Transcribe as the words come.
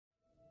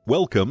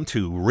Welcome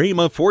to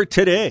Rhema for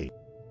Today.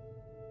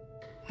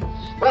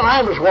 Well,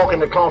 I was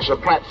walking across the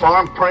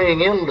platform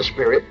praying in the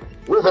Spirit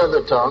with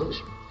other tongues,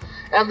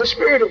 and the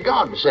Spirit of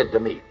God said to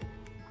me,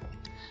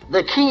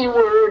 the key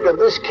word of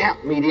this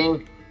camp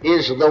meeting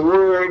is the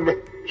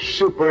word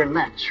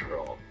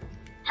supernatural.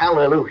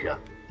 Hallelujah.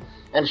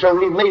 And so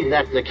we made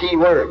that the key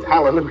word.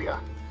 Hallelujah.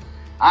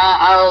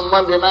 I on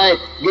Monday night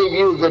gave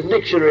you the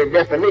dictionary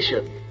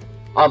definition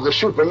of the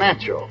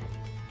supernatural.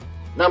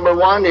 Number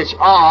one, it's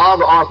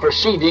of or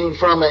proceeding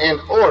from an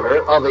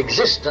order of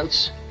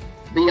existence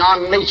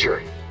beyond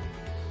nature,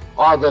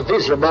 or the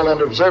visible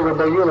and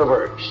observable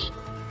universe.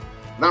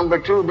 Number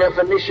two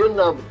definition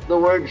of the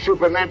word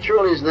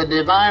supernatural is the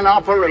divine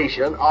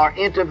operation or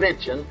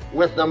intervention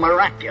with the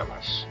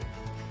miraculous.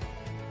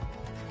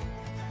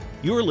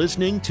 You're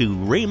listening to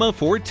Rhema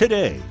for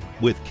Today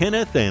with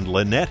Kenneth and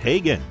Lynette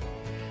Hagin.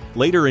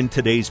 Later in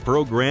today's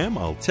program,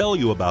 I'll tell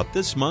you about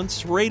this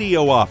month's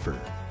radio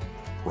offer.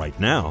 Right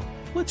now,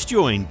 let's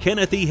join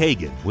Kenneth E.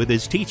 Hagin with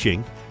his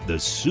teaching, The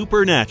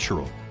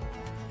Supernatural.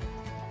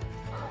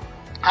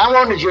 I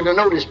wanted you to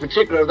notice,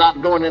 particularly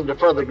without going into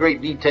further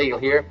great detail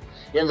here,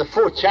 in the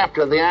 4th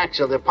chapter of the Acts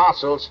of the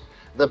Apostles,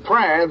 the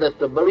prayer that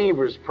the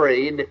believers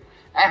prayed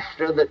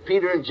after that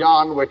Peter and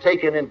John were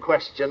taken in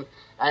question,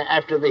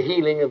 after the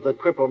healing of the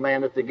crippled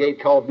man at the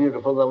gate called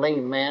Beautiful, the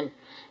lame man,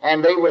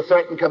 and they were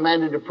threatened,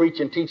 commanded to preach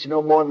and teach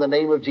no more in the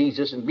name of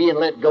Jesus, and being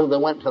let go, they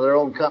went to their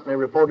own company,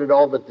 reported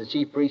all that the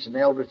chief priests and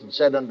elders had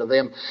said unto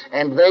them,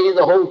 and they,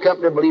 the whole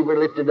company of believers,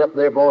 lifted up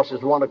their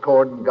voices one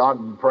accord in God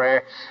in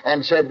prayer,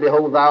 and said,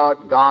 Behold, thou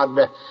art God,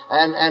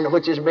 and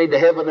which has made the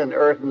heaven and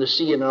earth and the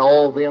sea and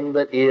all them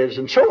that is,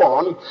 and so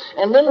on.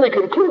 And then they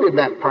concluded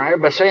that prayer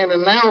by saying,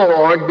 And now,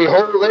 Lord,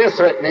 behold their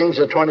threatenings,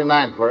 the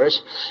 29th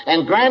verse,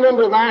 and grant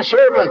unto thy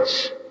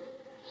servants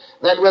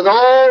that with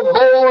all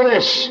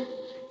boldness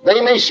they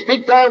may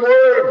speak thy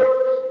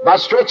word by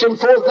stretching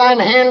forth thine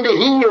hand to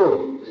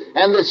heal,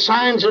 and that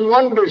signs and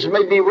wonders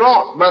may be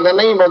wrought by the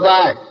name of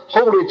thy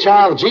holy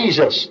child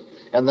Jesus.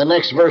 And the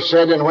next verse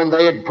said, And when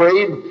they had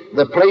prayed,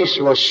 the place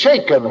was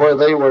shaken where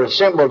they were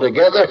assembled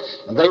together,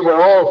 and they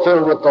were all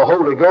filled with the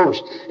Holy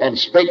Ghost, and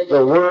spake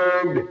the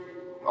word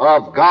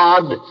of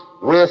God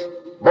with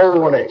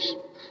boldness.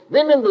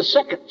 Then in the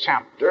 2nd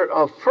chapter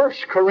of 1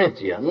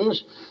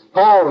 Corinthians,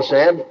 Paul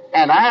said,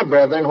 And I,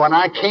 brethren, when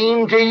I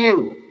came to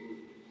you,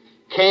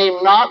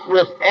 came not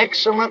with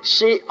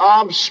excellency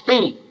of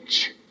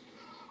speech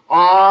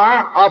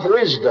or of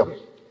wisdom,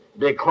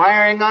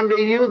 declaring unto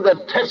you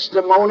the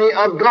testimony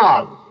of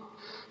God.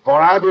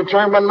 For I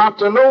determined not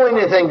to know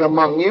anything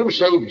among you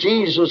save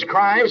Jesus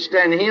Christ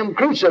and Him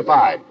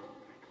crucified.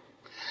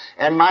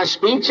 And my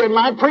speech and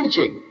my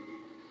preaching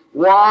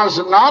was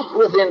not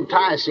with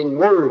enticing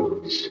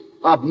words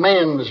of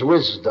man's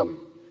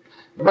wisdom,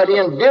 but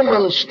in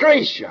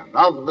demonstration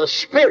of the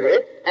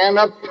Spirit and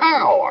of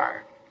power,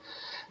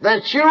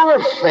 that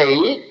your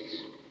faith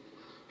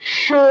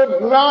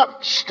should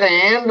not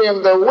stand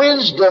in the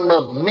wisdom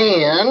of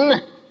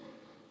men,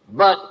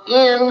 but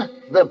in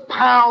the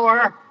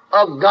power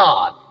of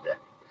God.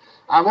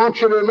 I want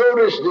you to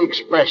notice the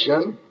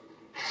expression,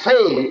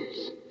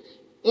 faith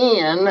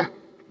in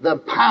the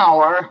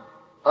power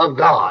of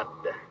God.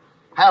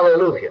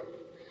 Hallelujah.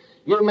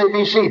 You may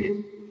be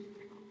seated.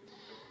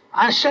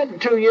 I said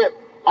to you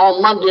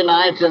on Monday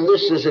night, and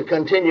this is a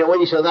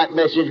continuation of that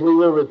message, we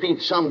will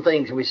repeat some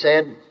things we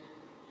said,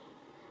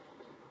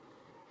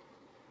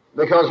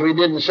 because we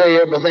didn't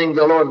say everything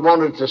the Lord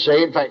wanted to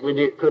say. In fact,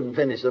 we couldn't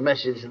finish the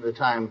message in the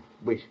time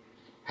we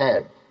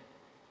had.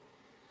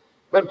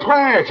 But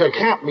prior to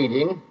camp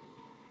meeting,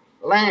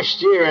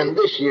 last year and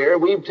this year,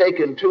 we've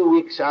taken 2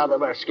 weeks out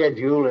of our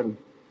schedule, and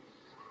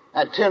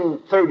at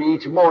 10:30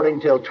 each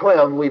morning till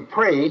 12, we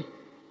pray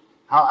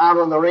out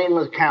on the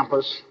Raymond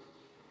campus,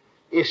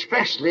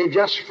 especially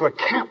just for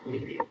camp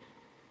meeting.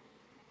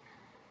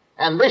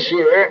 And this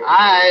year,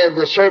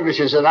 the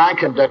services that I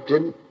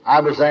conducted,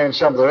 I was there, and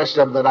some of the rest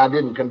of them that I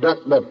didn't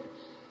conduct, but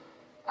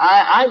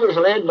I was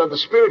led by the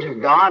Spirit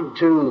of God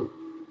to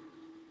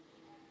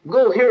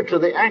go here to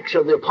the Acts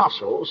of the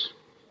Apostles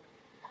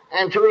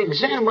and to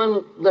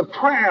examine the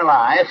prayer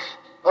life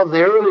of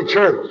the early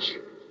church.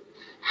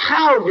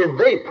 How did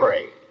they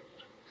pray?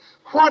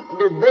 What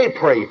did they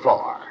pray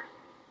for?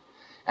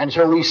 And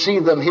so we see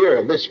them here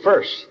in this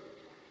first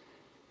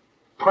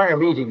prayer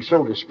meeting,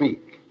 so to speak.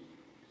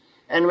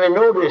 And we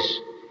notice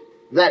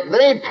that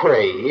they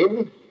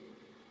prayed,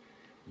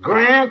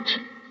 Grant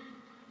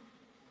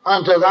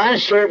unto thy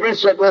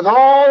servants that with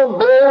all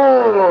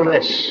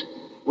boldness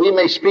we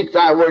may speak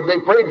thy word. They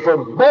prayed for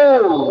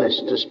boldness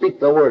to speak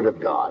the word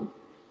of God.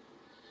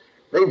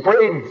 They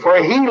prayed for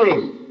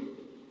healing,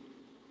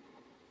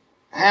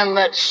 and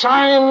that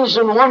signs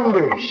and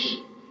wonders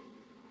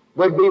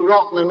would be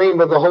wrought in the name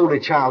of the Holy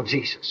Child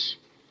Jesus.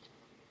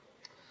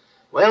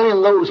 Well,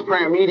 in those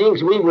prayer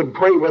meetings, we would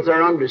pray with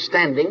our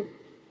understanding,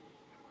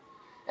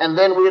 and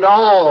then we'd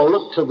all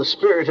look to the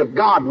Spirit of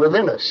God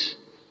within us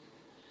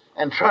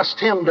and trust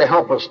Him to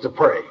help us to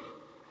pray.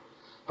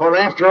 For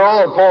after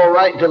all, Paul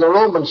writing to the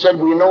Romans said,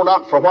 we know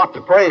not for what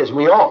to pray as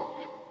we ought.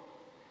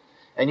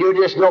 and you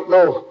just don't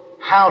know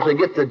how to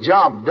get the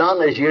job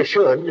done as you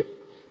should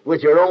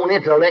with your own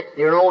intellect,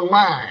 your own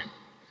mind.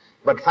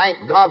 But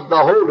thank God the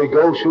Holy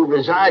Ghost who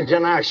resides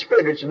in our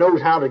spirits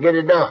knows how to get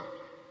it done.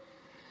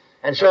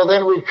 And so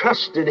then we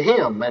trusted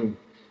Him and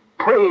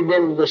prayed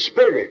in the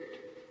Spirit,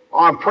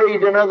 or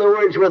prayed, in other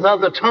words, with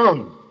other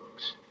tongues.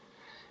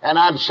 And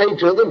I'd say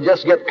to them,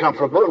 just get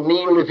comfortable,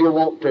 kneel if you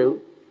want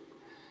to,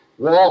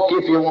 walk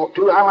if you want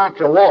to. I like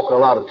to walk a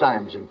lot of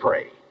times and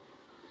pray.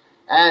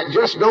 And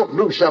just don't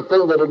do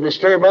something that'll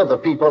disturb other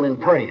people in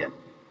praying.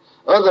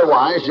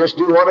 Otherwise, just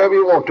do whatever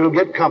you want to,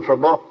 get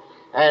comfortable,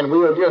 and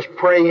we'll just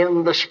pray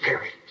in the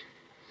Spirit.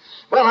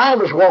 Well, I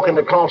was walking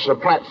across the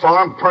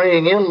platform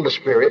praying in the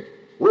Spirit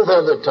with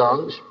other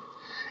tongues,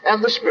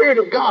 and the Spirit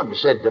of God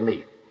said to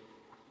me,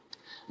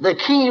 the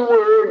key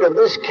word of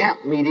this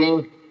camp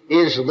meeting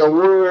is the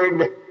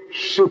word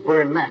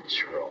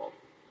supernatural.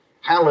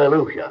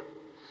 Hallelujah.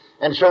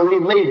 And so we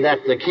made that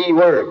the key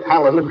word.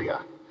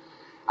 Hallelujah.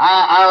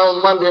 I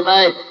on Monday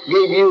night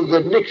gave you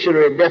the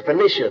dictionary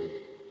definition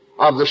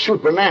of the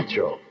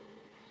supernatural.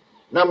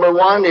 Number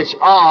one, it's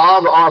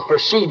of or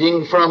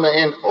proceeding from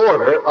an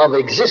order of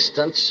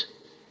existence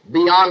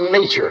beyond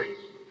nature,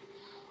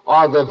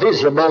 or the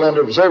visible and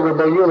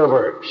observable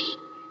universe.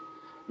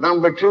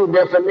 Number two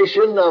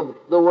definition of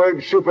the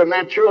word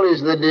supernatural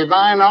is the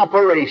divine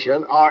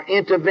operation or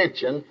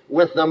intervention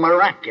with the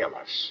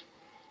miraculous.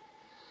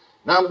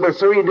 Number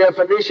three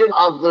definition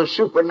of the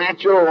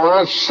supernatural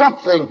was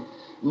something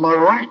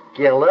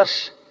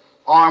miraculous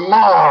or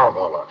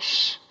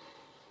marvelous.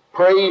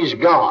 Praise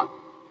God.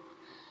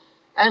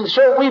 And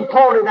so we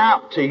pointed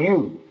out to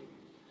you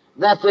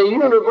that the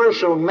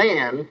universal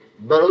man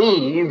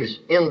believes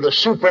in the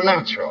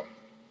supernatural.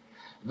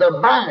 The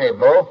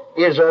Bible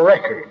is a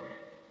record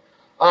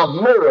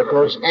of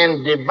miracles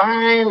and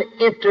divine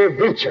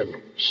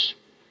interventions.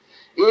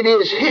 It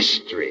is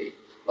history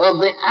of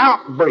the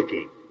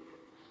outbreaking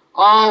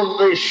of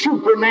the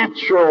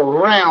supernatural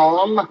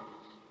realm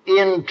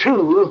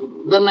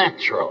into the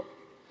natural.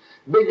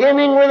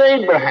 Beginning with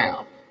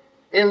Abraham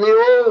in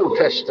the Old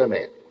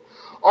Testament,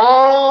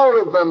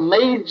 all of the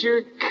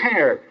major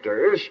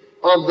characters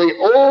of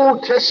the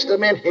Old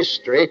Testament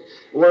history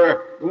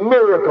were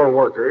miracle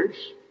workers,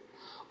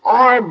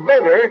 or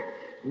better,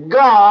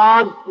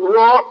 God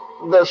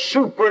wrought the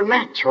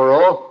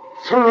supernatural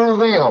through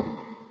them.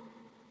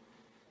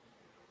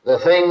 The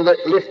thing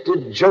that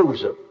lifted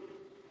Joseph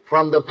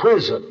from the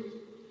prison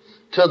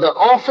to the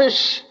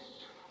office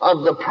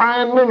of the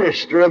prime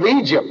minister of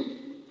Egypt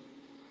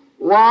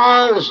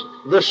was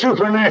the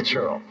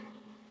supernatural.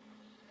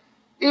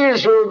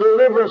 Israel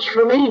deliverance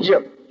from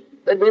Egypt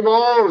that we've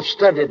all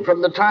studied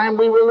from the time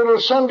we were little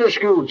Sunday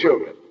school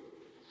children.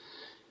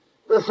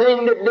 The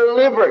thing that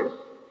delivered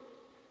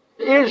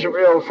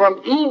Israel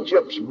from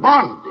Egypt's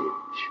bondage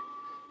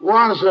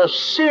was a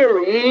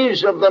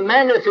series of the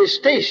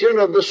manifestation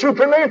of the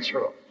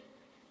supernatural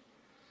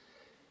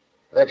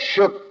that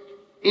shook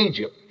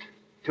Egypt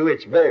to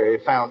its very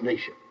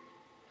foundation.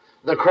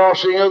 The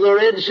crossing of the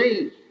Red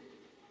Sea,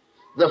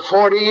 the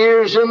 40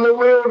 years in the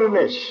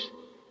wilderness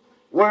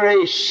were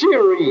a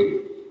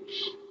series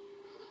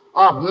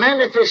of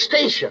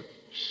manifestations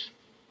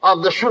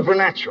of the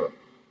supernatural.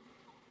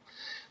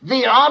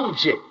 The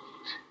object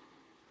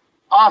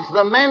of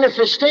the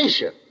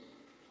manifestation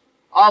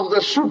of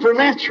the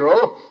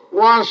supernatural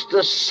was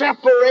to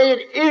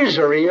separate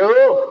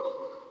Israel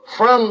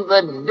from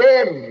the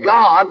dead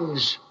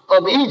gods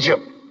of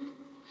Egypt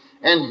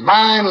and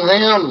bind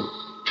them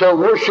to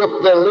worship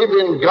the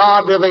living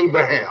God of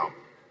Abraham.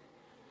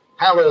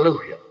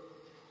 Hallelujah.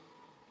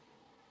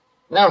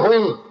 Now,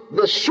 when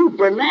the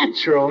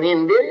supernatural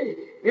ended,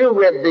 you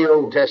read the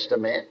Old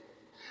Testament,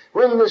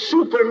 when the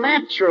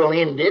supernatural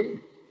ended,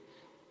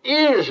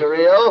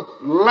 Israel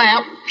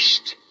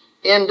lapsed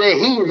into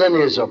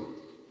heathenism.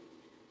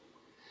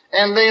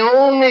 And they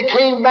only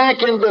came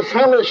back into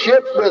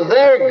fellowship with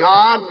their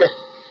God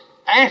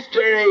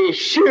after a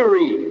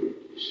series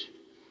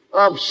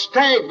of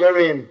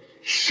staggering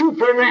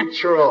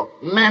supernatural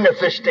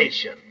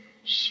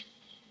manifestations.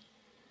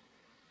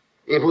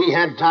 If we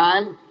had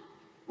time,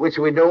 which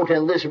we don't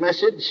in this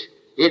message,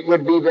 it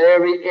would be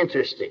very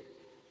interesting.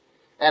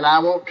 And I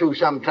want to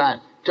sometime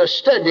to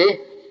study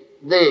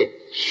the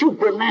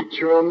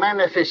supernatural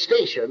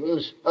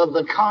manifestations of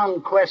the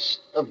conquest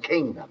of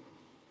Canaan.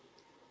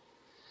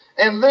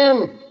 And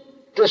then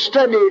to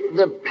study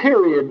the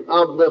period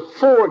of the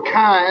four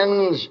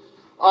kinds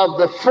of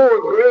the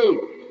four great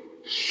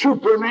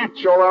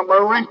supernatural or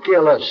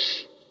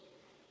miraculous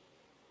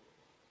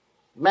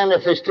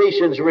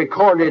manifestations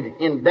recorded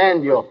in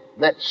Daniel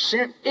that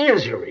sent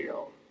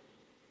Israel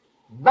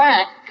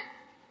back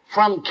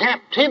from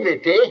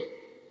captivity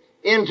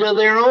into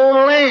their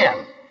own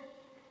land,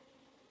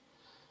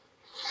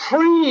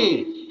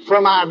 free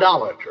from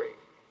idolatry,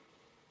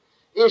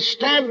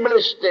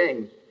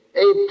 establishing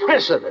a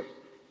precedent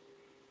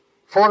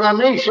for a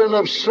nation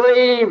of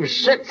slaves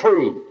set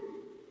free,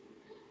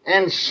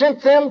 and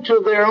sent them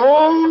to their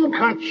own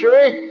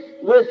country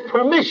with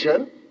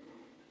permission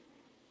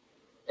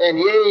and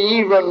yea,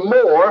 even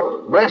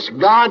more, bless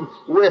God,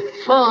 with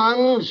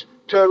funds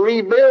to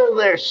rebuild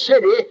their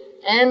city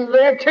and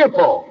their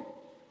temple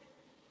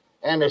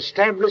and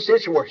establish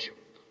its worship.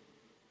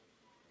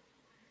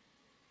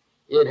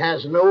 It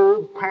has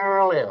no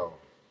parallel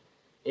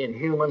in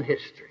human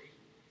history.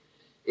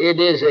 It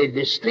is a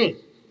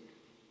distinct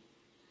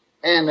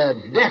and a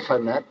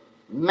definite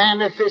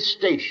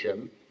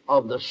manifestation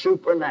of the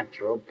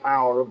supernatural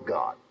power of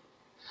God.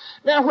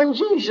 Now, when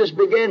Jesus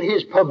began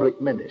his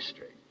public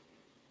ministry,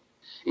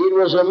 it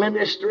was a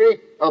ministry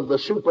of the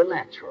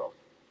supernatural.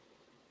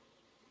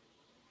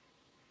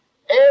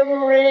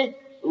 Every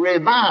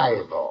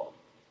revival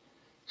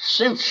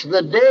since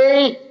the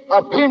day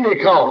of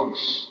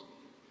Pentecost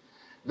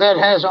that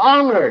has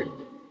honored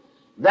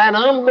that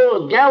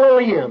humble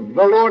Galilean,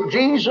 the Lord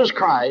Jesus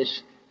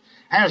Christ,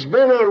 has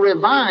been a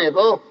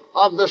revival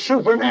of the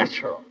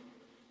supernatural.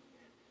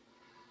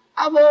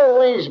 I've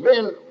always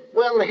been,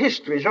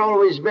 history's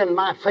always been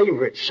my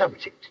favorite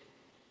subject.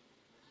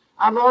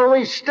 I've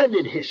always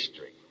studied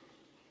history.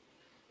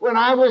 When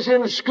I was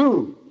in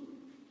school,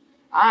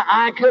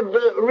 I could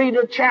read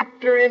a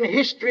chapter in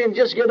history and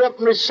just get up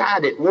and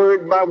recite it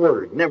word by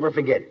word, never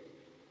forget it.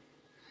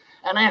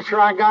 And after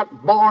I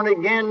got born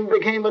again,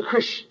 became a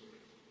Christian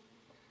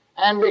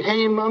and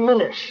became a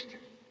minister,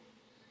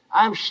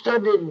 I've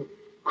studied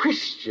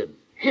Christian,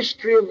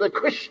 history of the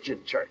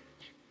Christian church,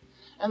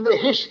 and the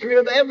history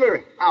of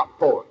every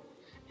outpouring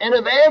and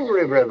of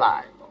every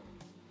revival.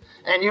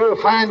 And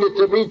you'll find it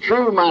to be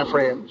true, my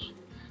friends,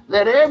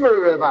 that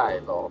every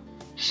revival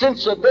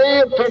since the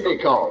day of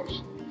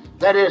Pentecost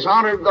that has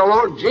honored the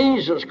Lord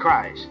Jesus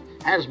Christ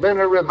has been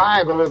a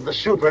revival of the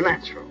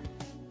supernatural.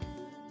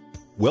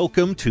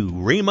 Welcome to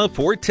Rhema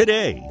for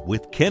Today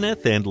with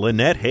Kenneth and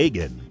Lynette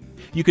Hagin.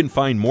 You can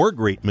find more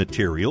great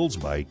materials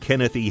by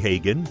Kenneth E.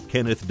 Hagin,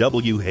 Kenneth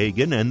W.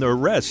 Hagin, and the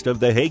rest of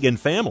the Hagin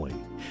family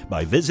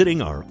by visiting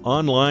our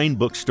online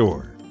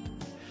bookstore.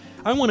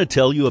 I want to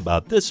tell you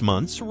about this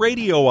month's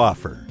radio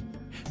offer.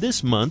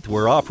 This month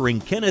we're offering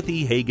Kenneth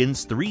E.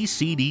 Hagin's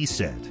 3-CD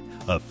set,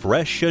 A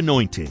Fresh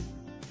Anointing.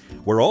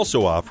 We're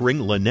also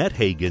offering Lynette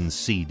Hagin's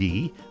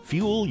CD,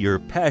 Fuel Your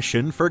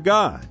Passion for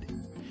God.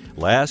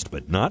 Last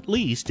but not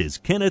least is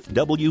Kenneth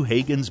W.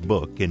 Hagin's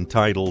book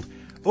entitled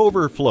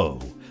Overflow,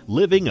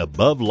 Living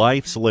Above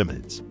Life's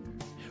Limits.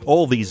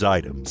 All these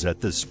items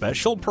at the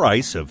special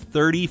price of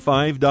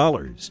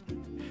 $35.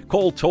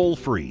 Call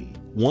toll-free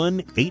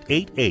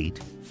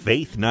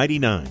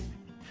 1-888-FAITH-99.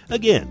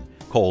 Again,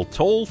 call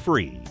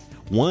toll-free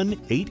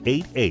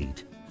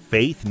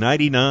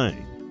 1-888-FAITH-99.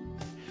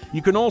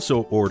 You can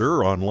also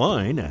order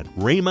online at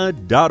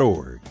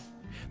rhema.org.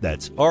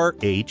 That's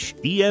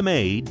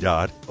rhema.org,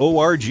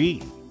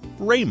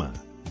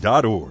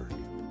 rhema.org.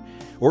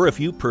 Or if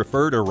you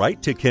prefer to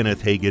write to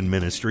Kenneth Hagin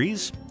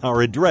Ministries,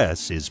 our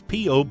address is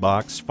P.O.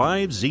 Box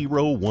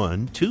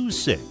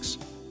 50126,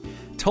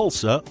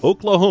 Tulsa,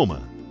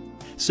 Oklahoma,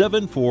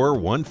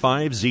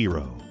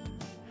 74150.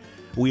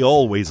 We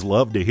always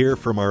love to hear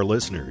from our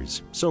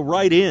listeners, so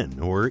write in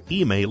or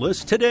email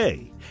us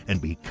today and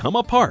become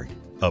a part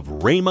of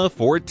Rhema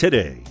for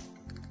Today.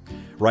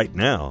 Right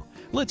now,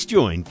 let's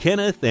join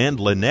Kenneth and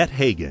Lynette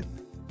Hagin.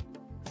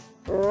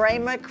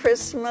 Rhema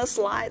Christmas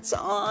lights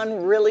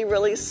on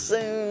really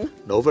soon.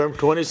 November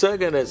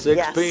 22nd at 6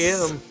 Yes.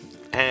 p.m.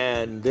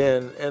 And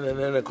then,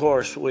 of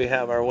course, we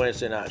have our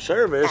Wednesday night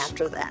service.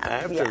 After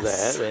that,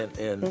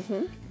 in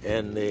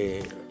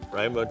the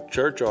Rhema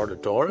Church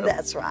Auditorium.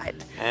 That's right.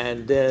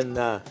 And then,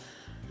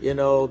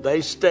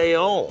 they stay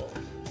on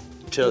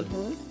till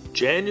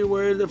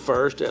January the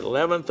 1st at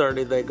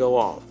 11:30. They go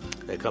off.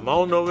 They come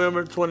on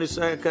November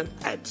 22nd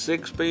at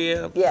 6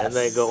 p.m. Yes. And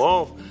they go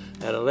off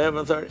at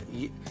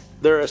 11:30.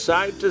 They're a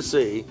sight to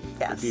see.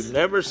 Yes. If you've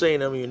never seen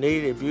them,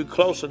 if you're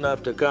close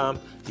enough to come,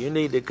 you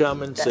need to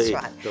come and That's see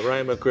right. the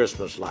Rhema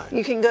Christmas light.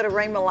 You can go to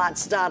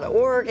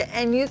rhemalights.org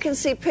and you can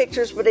see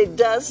pictures, but it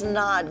does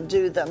not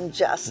do them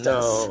justice.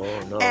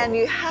 No. And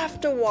you have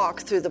to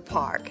walk through the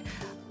park.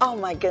 Oh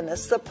my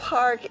goodness, the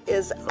park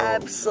is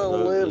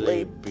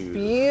absolutely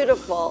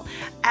beautiful.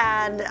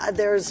 And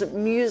there's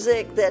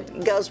music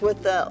that goes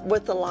with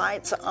the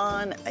lights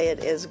on.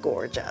 It is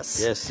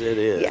gorgeous. Yes, it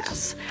is.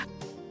 Yes.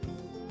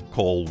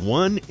 Call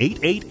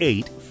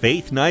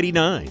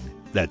 1-888-FAITH-99.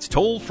 That's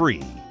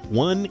toll-free,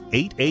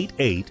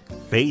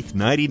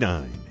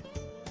 1-888-FAITH-99.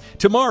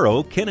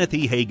 Tomorrow, Kenneth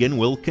E. Hagin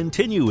will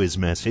continue his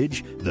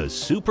message, The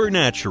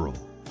Supernatural.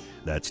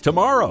 That's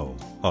tomorrow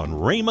on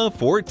Rhema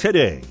for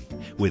Today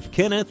with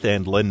Kenneth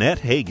and Lynette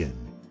Hagin.